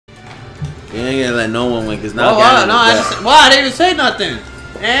You ain't gonna let no one win because now. Oh, wow, no, I didn't even say nothing.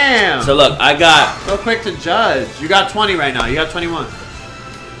 Damn. So look, I got. So quick to judge. You got 20 right now. You got 21.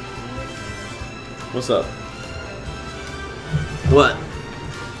 What's up? What?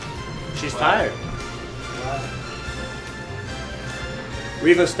 She's tired.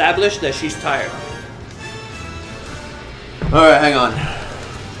 We've established that she's tired. All right, hang on.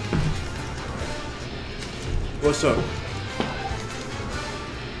 What's up?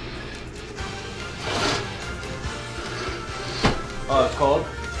 Oh, it's cold?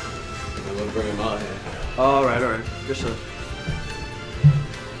 I'm gonna bring him out here. Oh, alright. Just a...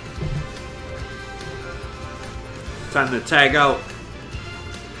 Time to tag out.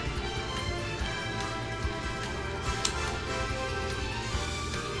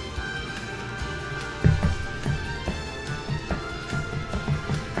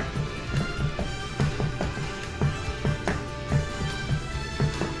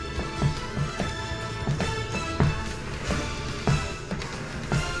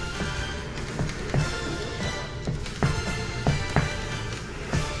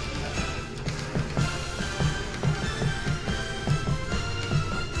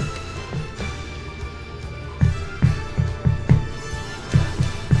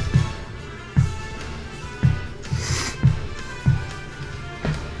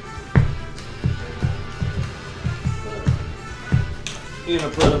 You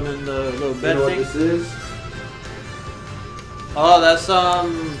gonna put them in the little bed You know thing? what this is? Oh, that's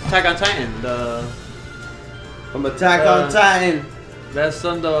Attack on Titan. From Attack on Titan. That's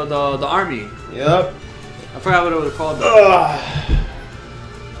the army. Yep. I forgot what it was called though.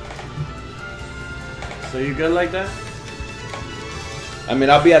 So you good like that? I mean,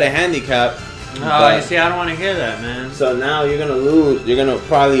 I'll be at a handicap. No, you see, I don't want to hear that, man. So now you're gonna lose. You're gonna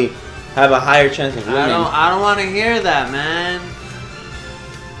probably have a higher chance of winning. I don't want to hear that, man.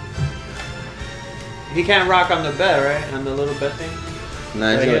 He can't rock on the bed, right? On the little bed thing?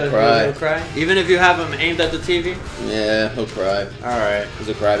 Nah, he's gonna cry. He'll cry? Even if you have him aimed at the TV? Yeah, he'll cry. Alright. He's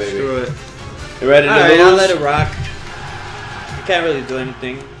a crybaby. Screw it. You ready to Alright, lose? I'll let it rock. He can't really do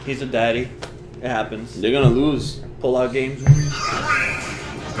anything. He's a daddy. It happens. You're gonna lose. Pull out games.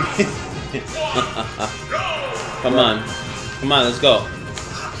 Come on. Come on, let's go.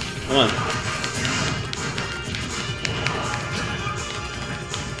 Come on.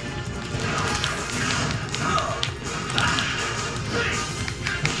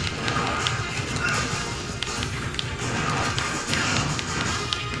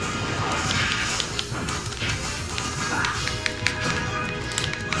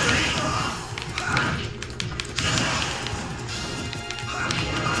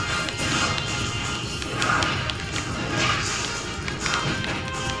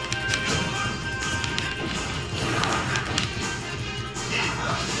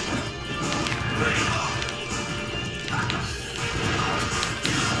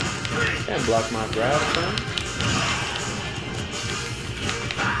 Can't block my grab, son.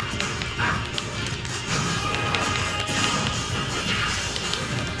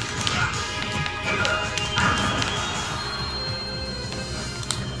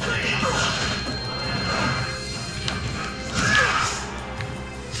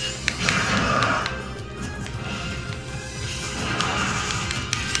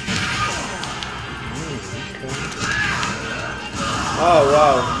 Oh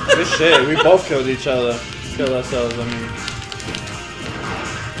wow, good shit. We both killed each other. Killed ourselves, I mean.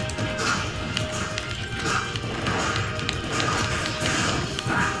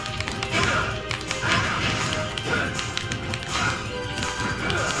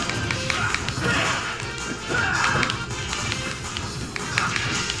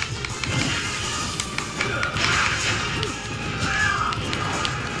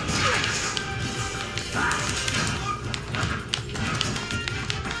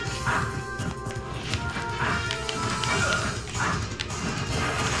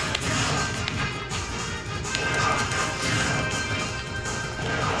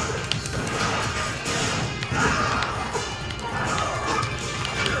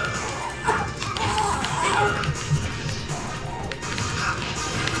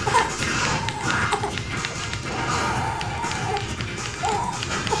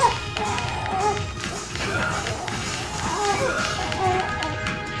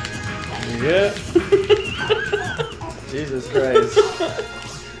 Yeah. Jesus Christ.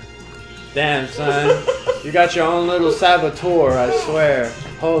 Damn, son. You got your own little saboteur, I swear.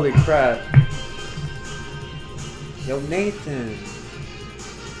 Holy crap. Yo, Nathan.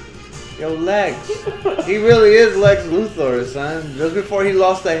 Yo, Lex. He really is Lex Luthor, son. Just before he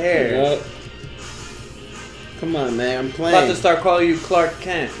lost the hair. Yep. Come on, man. I'm I'm playing. about to start calling you Clark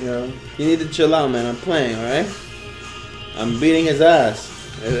Kent, yo. You need to chill out, man. I'm playing, alright? I'm beating his ass.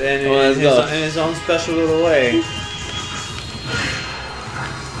 And Come on, let's go. in his own special little way.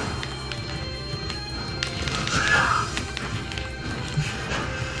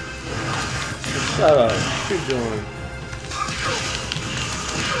 Shut up. What you doing?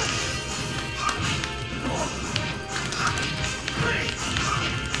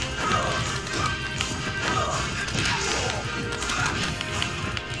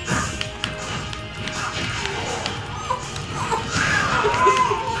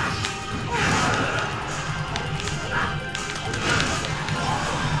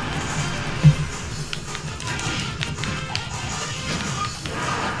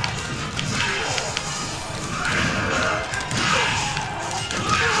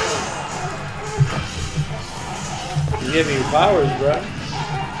 He's giving you powers, bro.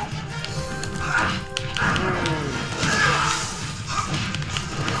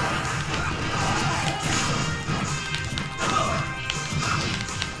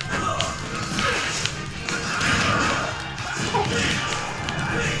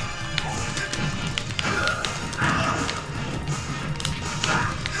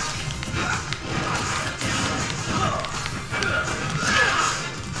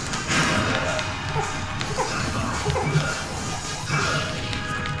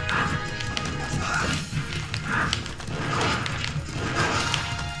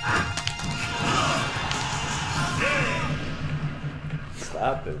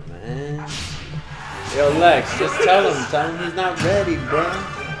 Stop it, man. Yo, Lex, just tell him he's not ready, bro.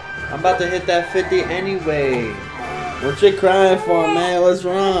 I'm about to hit that 50 anyway. What you crying for, man? What's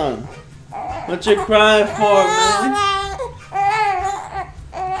wrong? What you crying for, man?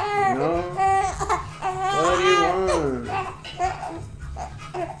 No? What do you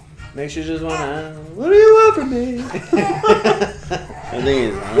want? Makes you just wanna, what do you want from me? I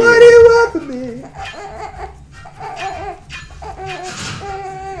think he's hungry. What do you want from me?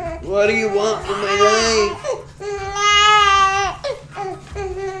 What do you want from my life?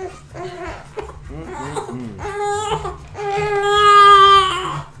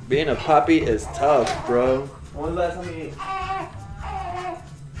 Being a puppy is tough, bro. When was the last time you ate?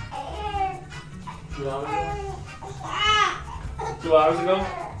 2 hours ago? 2 hours ago?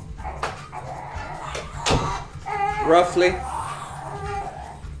 Roughly.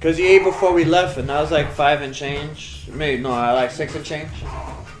 Because you ate before we left, and that was like 5 and change. Maybe, no, like 6 and change.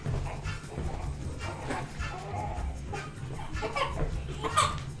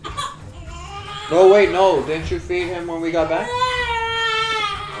 Oh, wait, no. Didn't you feed him when we got back?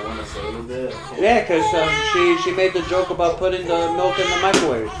 I want to say you did. Yeah, because she made the joke about putting the milk in the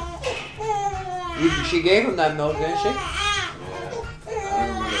microwave. She gave him that milk, didn't she?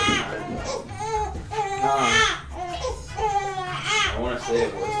 Yeah. I want to say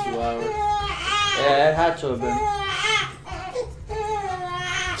it was 2 hours. Yeah, it had to have been.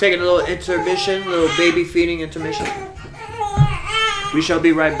 Taking a little intermission, little baby feeding intermission. We shall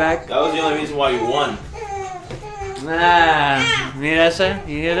be right back. That was the only reason why you won. Nah, you hear that, sir?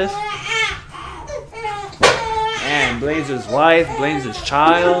 You hear this? Man, blames his wife, blames his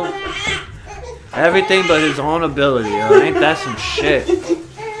child. Everything but his own ability, yo. Ain't that some shit?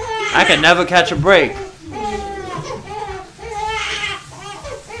 I can never catch a break. You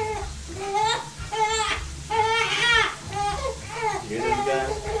hear this guy?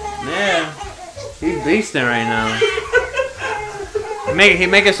 Yeah, he's beasting right now. He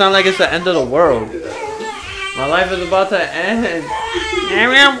make it sound like it's the end of the world. My life is about to end.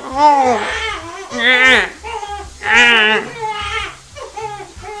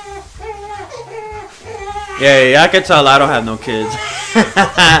 Yeah, I can tell I don't have no kids.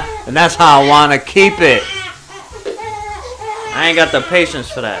 And that's how I want to keep it. I ain't got the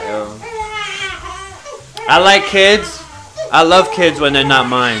patience for that, yo. I like kids. I love kids when they're not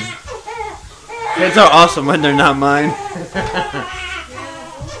mine. Kids are awesome when they're not mine.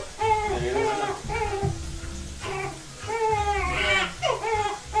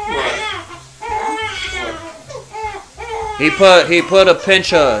 He put a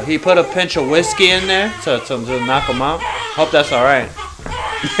pinch of whiskey in there to knock him out. Hope that's all right.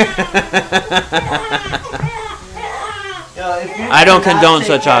 Yo, if you I don't cannot condone take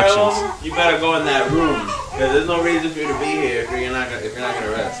such care of actions. them, you better go in that room because there's no reason for you to be here if you're not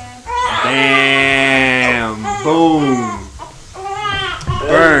gonna rest. Damn! Boom! It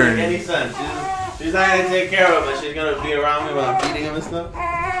Burn. doesn't make any sense. She's not gonna take care of him, and she's gonna be around me while I'm feeding him and stuff.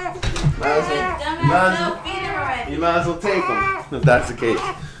 You might as well take him if that's the case.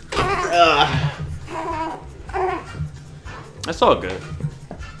 That's all good.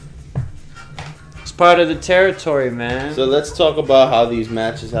 It's part of the territory, man. So let's talk about how these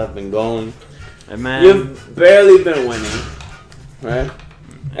matches have been going. Hey, man. You've barely been winning, right?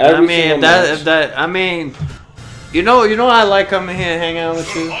 I mean, you know, I like coming here and hanging out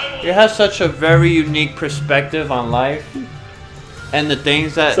with you. You have such a very unique perspective on life and the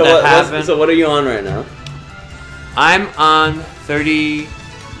things that happen. So what are you on right now? I'm on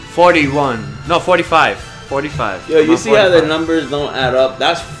 41. No, 45. 45. Yo, you see 45. How the numbers don't add up?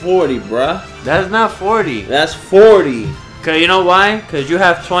 That's 40, bruh. That's not 40. That's 40. Cause you know why? Cause you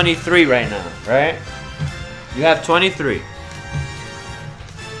have 23 right now, right? You have 23.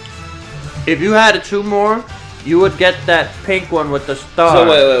 If you had 2 more, you would get that pink one with the star.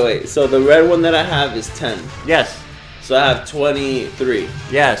 So wait. So the red one that I have is 10. Yes. So I have 23.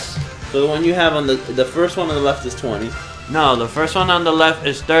 Yes. So the one you have on the first one on the left is 20. No, the first one on the left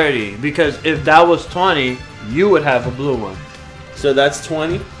is 30. Because if that was 20, you would have a blue one. So that's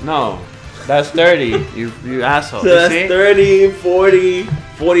 20? No. That's 30. you asshole. So that's 30, 40,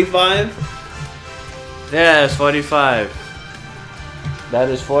 45? Yeah, it's 45. That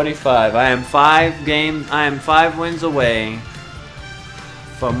is 45. I am 5 wins away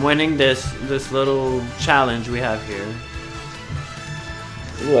from winning this little challenge we have here.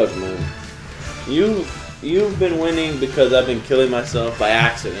 Look, man. You've been winning because I've been killing myself by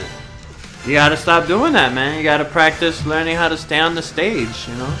accident. You gotta stop doing that, man. You gotta practice learning how to stay on the stage,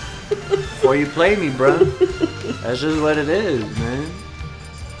 you know? Before you play me, bro. That's just what it is, man.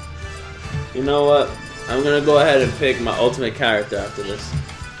 You know what? I'm gonna go ahead and pick my ultimate character after this.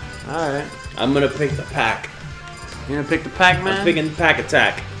 Alright. I'm gonna pick the pack. You gonna pick the pack, man? I'm picking the pack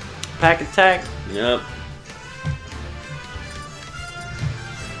attack. Pack attack? Yep.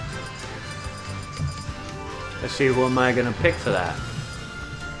 Let's see, who am I gonna pick for that?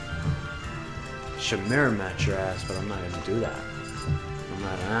 Should mirror match your ass, but I'm not gonna do that. I'm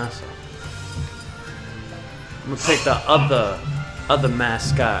not an asshole. I'm gonna pick the other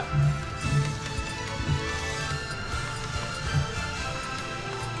mascot.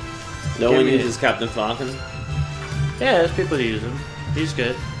 No one uses Captain Falcon? Yeah, there's people that use him. He's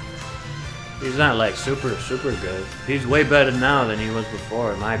good. He's not like super good. He's way better now than he was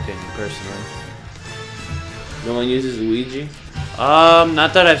before, in my opinion, personally. No one uses Luigi?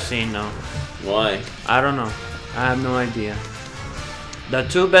 Not that I've seen, no. Why? I don't know. I have no idea. The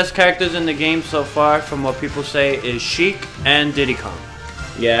 2 best characters in the game so far, from what people say, is Sheik and Diddy Kong.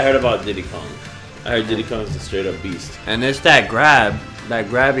 Yeah, I heard about Diddy Kong. I heard Diddy Kong's a straight up beast. And it's that grab. That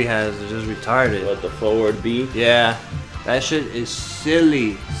grab he has is just retarded. What, the forward B? Yeah. That shit is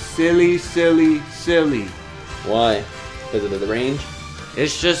silly. Silly. Why? Because of the range?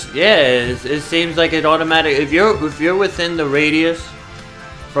 It's just, yeah, it seems like it automatic. If you're within the radius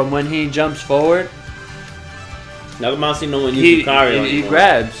from when he jumps forward, now I'm see no one use Lucario he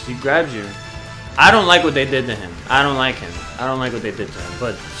grabs you. I don't like what they did to him. I don't like him. I don't like what they did to him.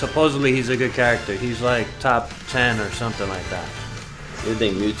 But supposedly he's a good character. He's like top 10 or something like that. You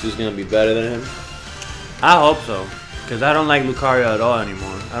think Mewtwo's gonna be better than him? I hope so. Because I don't like Lucario at all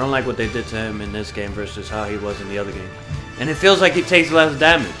anymore. I don't like what they did to him in this game versus how he was in the other game. And it feels like he takes less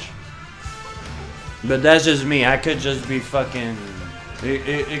damage. But that's just me. I could just be fucking...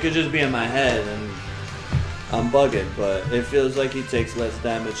 It could just be in my head and I'm bugging. But it feels like he takes less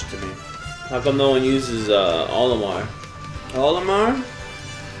damage to me. How come no one uses Olimar? Olimar?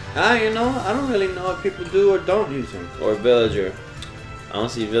 You know, I don't really know if people do or don't use him. Or Villager. I don't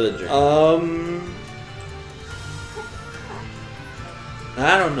see Villager.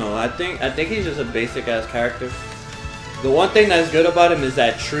 I don't know. I think he's just a basic ass character. The one thing that's good about him is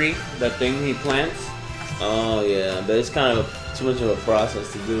that tree, that thing he plants. Oh yeah, but it's kind of too much of a process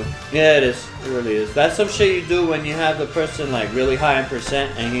to do. Yeah, it is. It really is. That's some shit you do when you have the person like really high in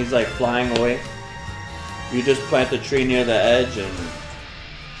percent and he's like flying away. You just plant the tree near the edge and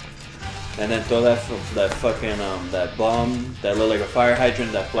then throw that fucking that bomb that look like a fire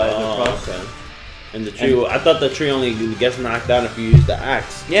hydrant that flies across. Okay. And the tree, I thought the tree only gets knocked down if you use the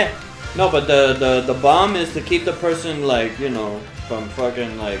axe. Yeah. No, but the bomb is to keep the person like, you know, from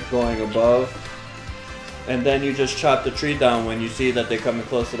fucking like going above. And then you just chop the tree down when you see that they're coming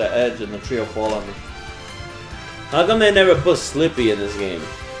close to the edge and the tree will fall on them. How come they never put Slippy in this game?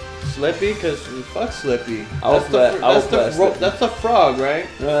 Slippy? Cause fuck Slippy. That's the frog, right?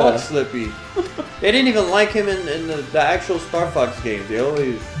 Yeah. Fuck Slippy. They didn't even like him in the actual Star Fox games.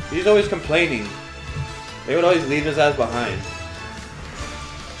 He's always complaining. They would always leave his ass behind.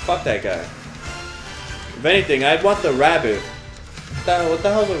 Fuck that guy. If anything, I'd want the rabbit. What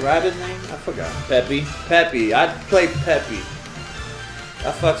the hell's the rabbit's name? I forgot. Peppy. Peppy. I'd play Peppy.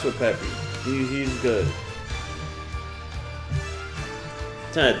 I fucks with Peppy. He's good.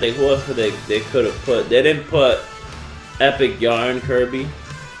 trying to think who else they could have put. They didn't put Epic Yarn Kirby.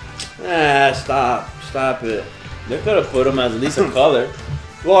 Ah, stop it. They could have put him as at least a color.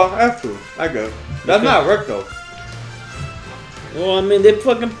 Well, after I go. That's not work though. Well, I mean, they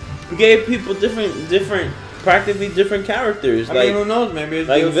fucking gave people different, practically different characters. I mean, who knows? Maybe it's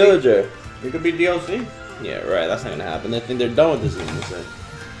like DLC. Villager. It could be DLC. Yeah, right. That's not gonna happen. I think they're done with this season.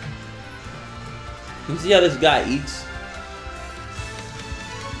 You see how this guy eats?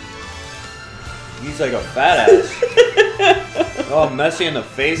 He's like a fat ass. All messy in the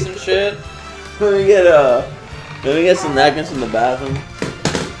face and shit. Let me get some napkins from the bathroom.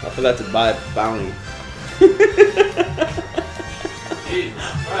 I forgot to buy bounty.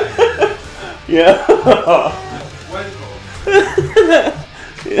 Yeah.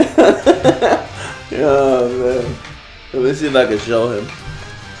 Yeah, man. Let me see if I can show him.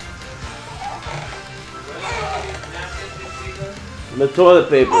 The toilet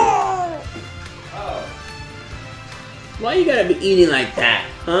paper. Why you gotta be eating like that?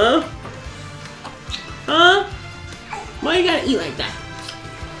 Huh? Huh? Why you gotta eat like that?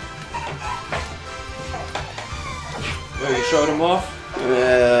 Wait, you showed him off?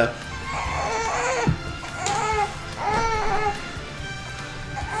 Yeah.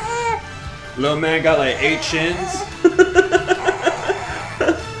 Little man got like 8 chins.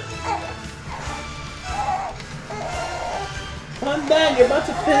 Come back, you're about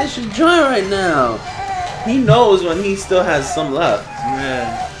to finish your joint right now. He knows when he still has some left.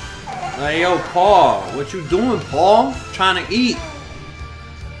 Man. Like, yo, Paul, what you doing, Paul? Trying to eat.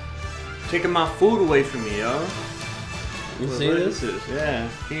 Taking my food away from me, yo. You see this? Yeah.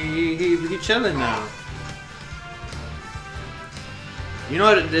 He chilling now. You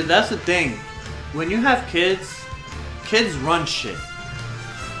know what? That's the thing. When you have kids, kids run shit.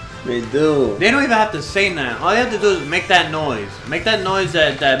 They do. They don't even have to say nothing. All they have to do is make that noise. Make that noise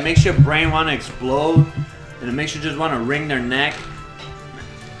that makes your brain want to explode. And it makes you just want to wring their neck.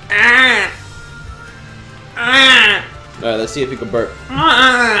 Alright, let's see if he can burp.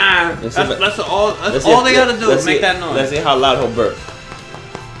 That's all they gotta do is make that noise. Let's see how loud he'll burp.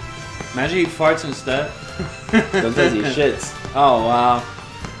 Imagine he farts instead. Sometimes he shits. Oh, wow.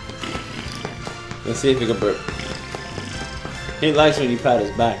 Let's see if he can burp. He likes when you pat his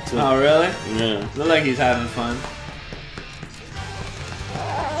back, too. Oh, really? Yeah. Look like he's having fun.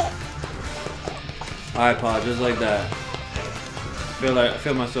 Alright, Paul, just like that. I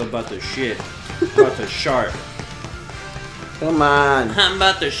feel myself about to shit. About to shart. Come on. I'm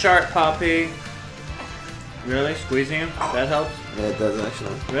about to shart, Poppy. Really? Squeezing him? That helps? Yeah, it does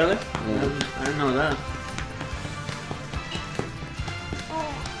actually. Really? Yeah. I didn't know that.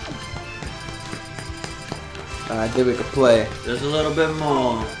 I think we could play. Just a little bit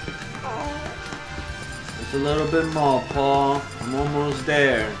more. Just a little bit more, Paul. I'm almost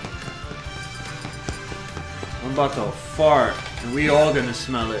there. I'm about to fart, and we all gonna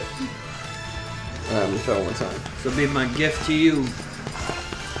smell it. Alright, let me try one time. This will be my gift to you.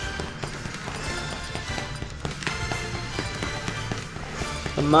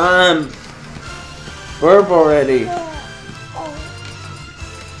 Come on. Burp already.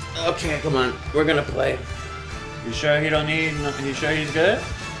 Okay, come on. We're gonna play. You sure he don't need? You sure he's good?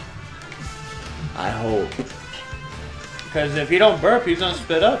 I hope. Because if he don't burp, he's gonna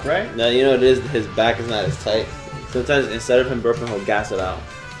spit up, right? Now, you know what it is? His back is not as tight. Sometimes instead of him burping, he'll gas it out.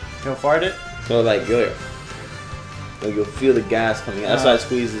 He'll fart it? So like you'll feel the gas coming out. That's why I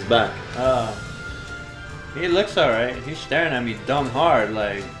squeeze his back. He looks alright. He's staring at me dumb hard,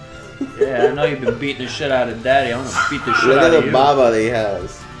 like, yeah, I know you've been beating the shit out of daddy. I'm gonna beat the shit Look out at of the you. baba that he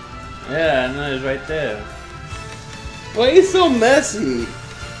has. Yeah, I know he's right there. Why he's so messy?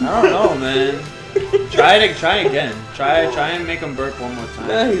 I don't know, man. Try again. Try and make him burp one more time.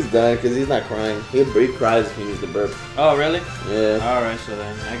 Nah, he's done because he's not crying. He cries if he needs to burp. Oh, really? Yeah. Alright, so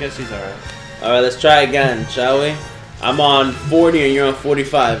then I guess he's alright. Alright, let's try again, shall we? I'm on 40 and you're on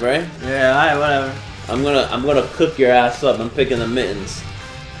 45, right? Yeah, alright, whatever. I'm gonna cook your ass up. I'm picking the mittens.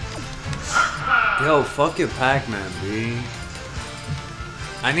 Yo, fuck your Pac-Man, B.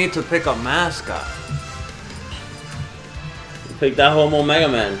 I need to pick up mascot. Pick that homo Mega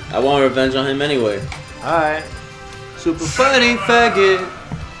Man. I want revenge on him anyway. Alright. Super fighting faggot.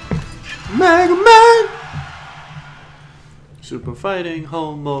 Mega Man. Super fighting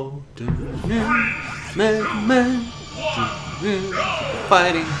homo. Mega Man. Super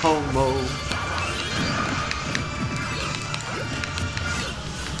fighting homo.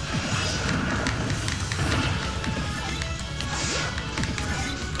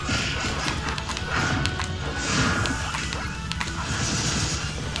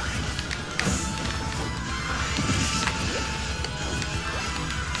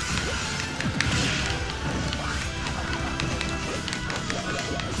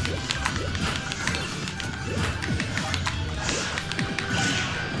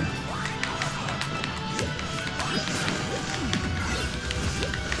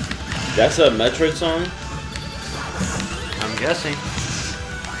 That's a Metroid song? I'm guessing.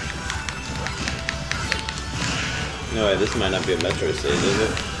 No, wait, this might not be a Metroid stage, is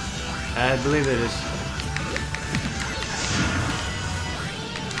it? I believe it is.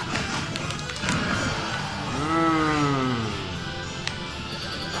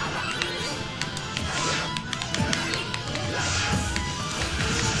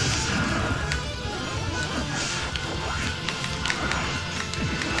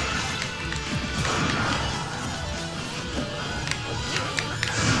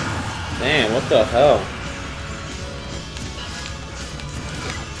 Damn, what the hell?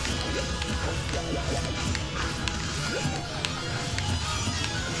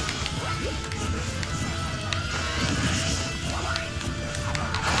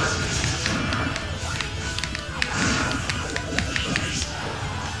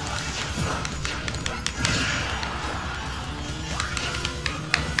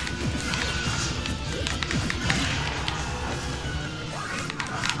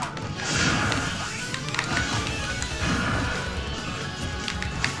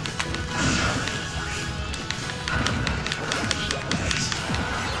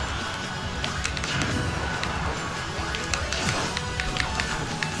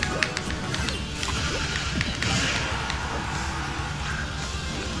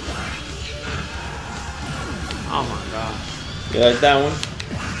 Oh my god. You like that one?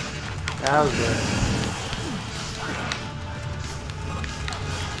 That was good.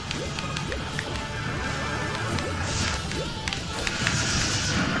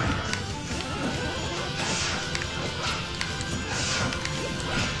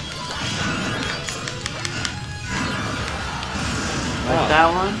 Like that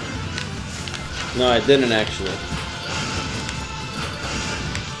one? No, I didn't actually.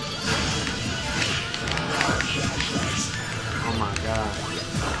 Oh my god.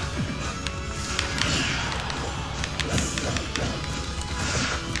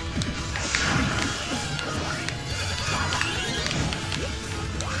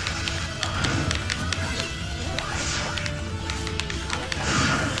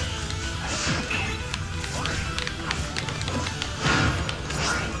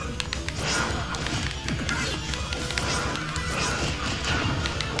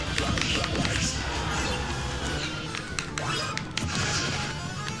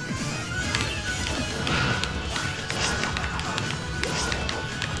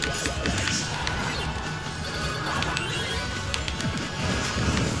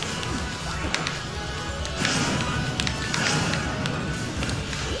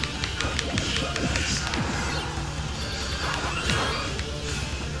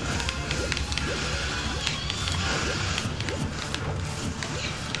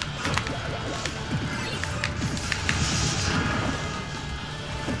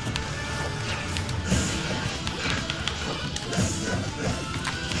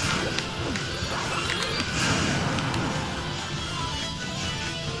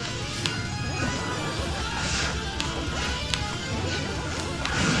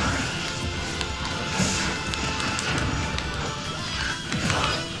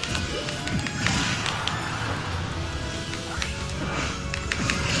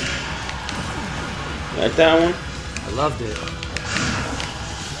 Like that one? I loved it.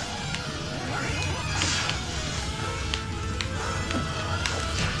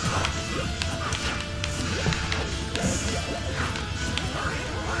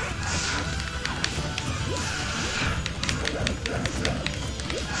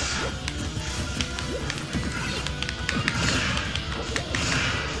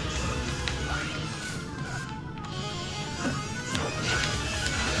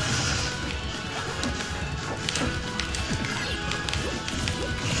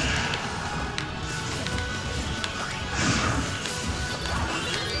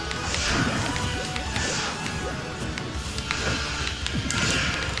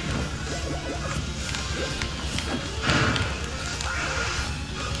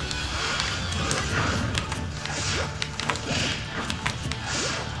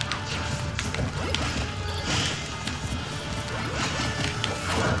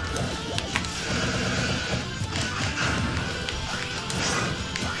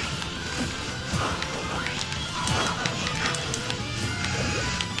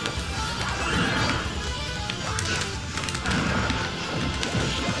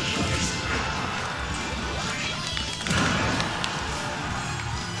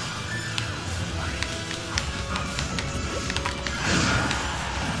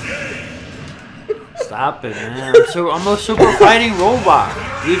 Stop it, man. I'm a super fighting robot.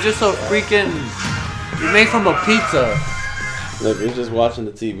 You're just a freaking... You're made from a pizza. Look, you're just watching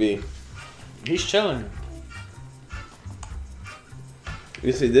the TV. He's chilling.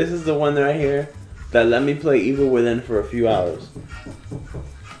 You see, this is the one right here that let me play Evil Within for a few hours.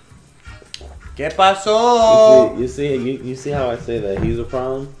 ¿Qué pasó? You see how I say that he's a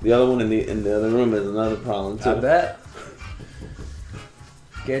problem? The other one in the other room is another problem too. I bet.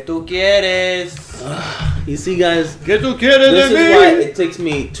 ¿Qué tú quieres? You see, guys, ¿Qué tú quieres this de is mí? why it takes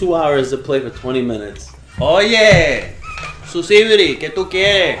me 2 hours to play for 20 minutes. Oye, Susibri, ¿qué tú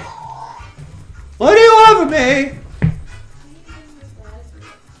quieres? What do you want from me?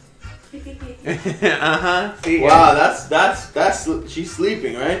 See, Wow, that's she's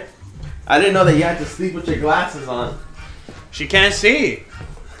sleeping, right? I didn't know that you had to sleep with your glasses on. She can't see.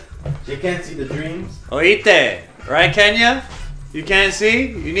 She can't see the dreams. Oíste, right, Kenya? You can't see?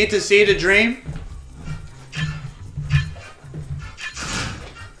 You need to see the dream?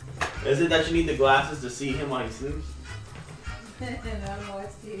 Is it that you need the glasses to see him while he sleeps?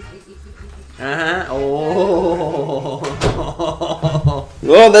 Oh.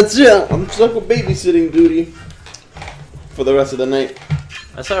 Well, that's it. I'm stuck with babysitting duty for the rest of the night.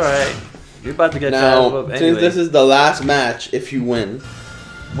 That's alright. You're about to get tired Now, of it since anyway. this is the last match, if you win,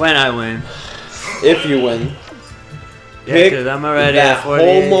 When I win. if you win, Yeah, pick because I'm already that at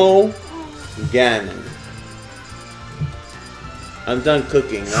 48. Homo Ganon. I'm done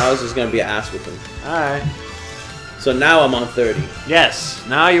cooking. Now I was just gonna be an ass with him. Alright. So now I'm on 30. Yes,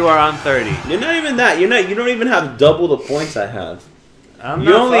 now you are on 30. You're not even that. You don't even have double the points I have. I'm You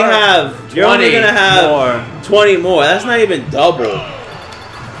not only far. have. You're only 20 gonna have more. 20 more. That's not even double.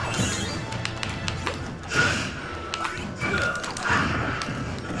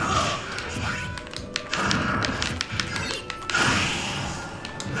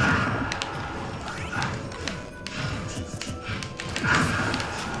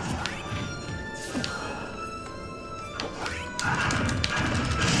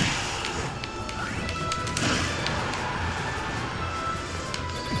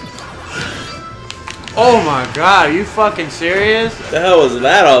 Oh my god, are you fucking serious? The hell was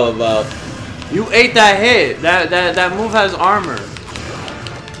that all about? You ate that hit. That move has armor.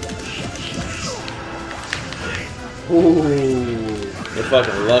 Ooh, you're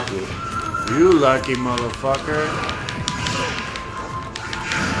fucking lucky. You lucky motherfucker.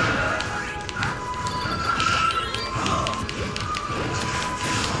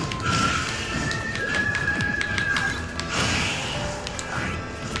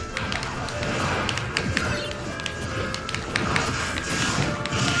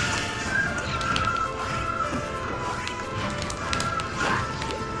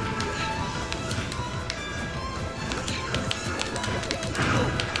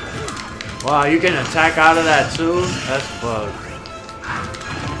 Wow, you can attack out of that too? That's fucked.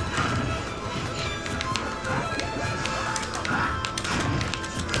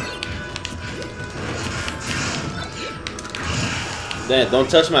 Damn, don't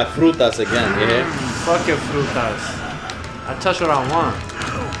touch my frutas again, you hear? Fuck your frutas. I touch what I want.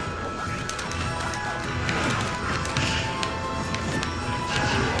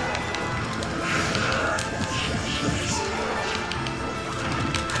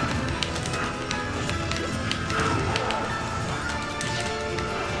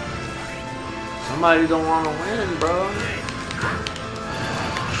 Somebody don't want to win, bro.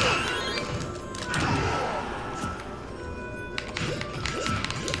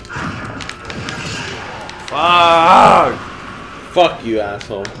 Fuck! Fuck you,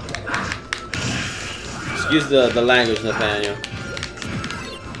 asshole. Excuse the language, Nathaniel.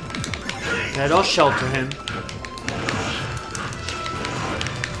 Yeah, don't shelter him.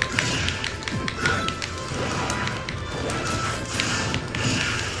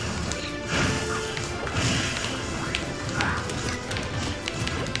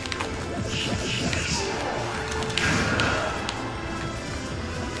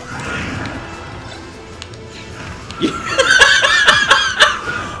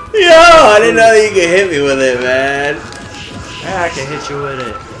 Yo, I didn't know that you could hit me with it, man. Yeah, I can hit you with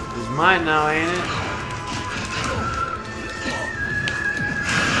it. It's mine now, ain't it?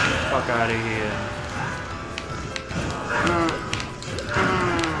 Fuck out of here.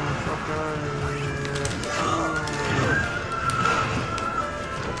 Fuck out of here.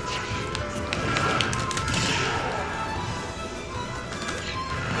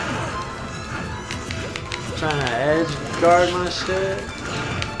 Trying to edge guard my shit.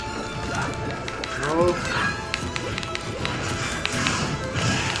 No.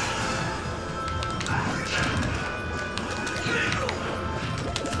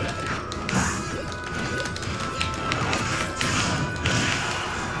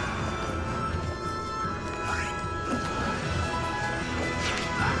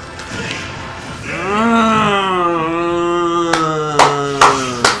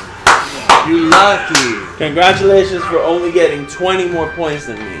 Congratulations for only getting 20 more points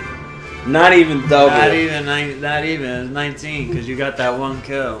than me. Not even double. Not even. It's 19 because you got that one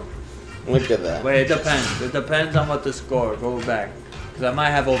kill. Look at that. Wait, it depends. It depends on what the score. Go back. Because I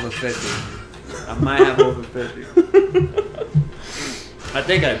might have over 50. I might have over 50. I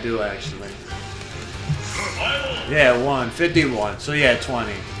think I do, actually. Yeah, 51. So, yeah,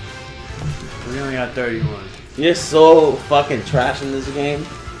 20. We only got 31. You're so fucking trash in this game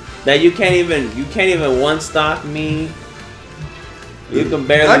that you can't even one stock me. You can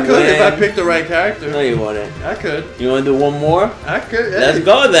barely I could win. if I picked the right character. No, you wouldn't. I could. You want to do one more? I could. Let's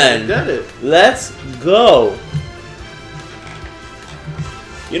go then. I did it. Let's go.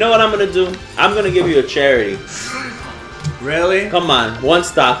 You know what I'm gonna do? I'm gonna give you a charity. Really? Come on, one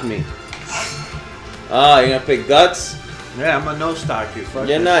stock me. Oh, you're gonna pick guts? Yeah, I'm a no stock you. Fuck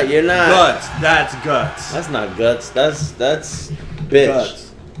You're it. not. Guts. That's guts. That's not guts. That's bitch.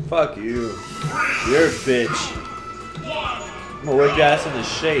 Guts. Fuck you. You're a bitch. I'm gonna whip your ass into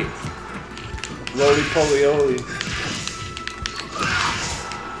shape. Roly poly oly.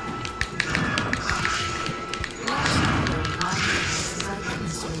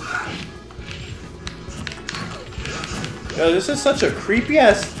 Yo, this is such a creepy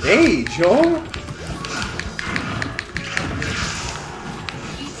ass stage, yo.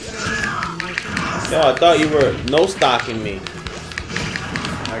 Yo, I thought you were no stocking me.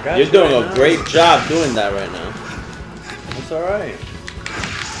 I got You're you doing right a now. great job doing that right now. That's alright.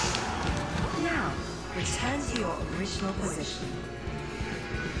 Now, return to your original position.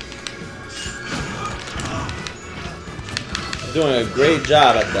 You're doing a great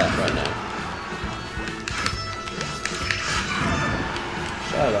job at that right now.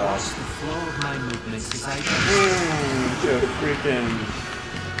 Shut up. Watch the flow of my movements as I You're freaking.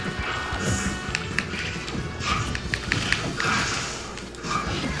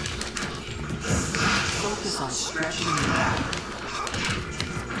 focus on stretching your back.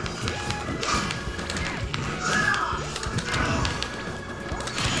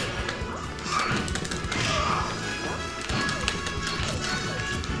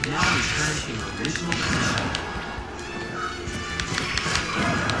 Now return to your original position.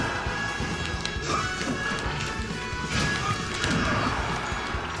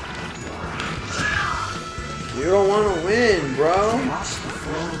 You don't want to win, bro. Watch the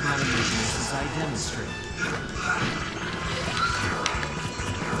flow of my movements as I demonstrate.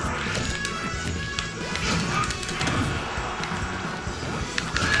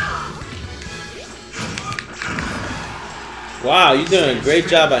 Wow, you're doing a great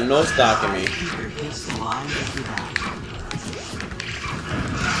job at no stocking me. Keep your hips aligned with your back.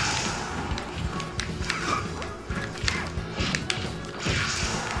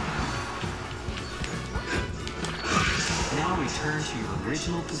 Now return to your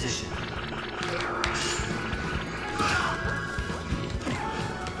original position.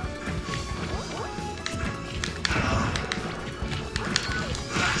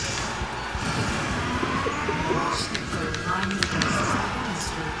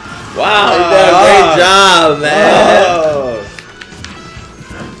 Wow, you did a great job, man. Oh.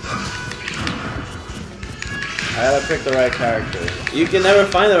 I gotta pick the right character. You can never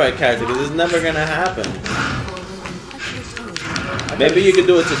find the right character because it's never gonna happen. Maybe you could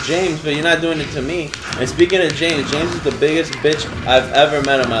do it to James, but you're not doing it to me. And speaking of James, James is the biggest bitch I've ever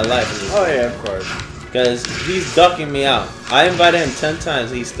met in my life. Oh yeah, of course. Because he's ducking me out. I invited him 10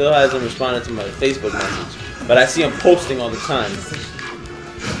 times. He still hasn't responded to my Facebook message. But I see him posting all the time.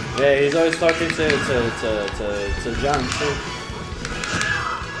 Yeah, he's always talking to John too.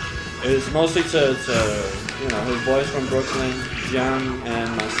 It's mostly to you know, his boys from Brooklyn, John,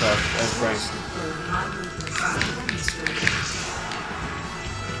 and myself as Frank.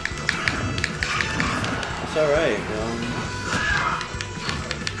 It's alright,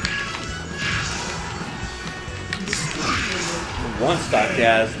 one stock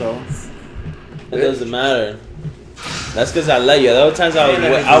ass though. It doesn't matter. That's because I let you. The other times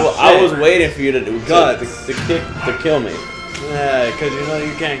I was waiting for you to do to kill me. Yeah, because you know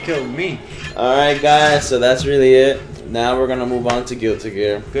you can't kill me. Alright guys, so that's really it. Now we're gonna move on to Guilty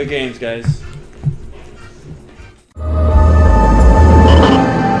Gear. Good games, guys.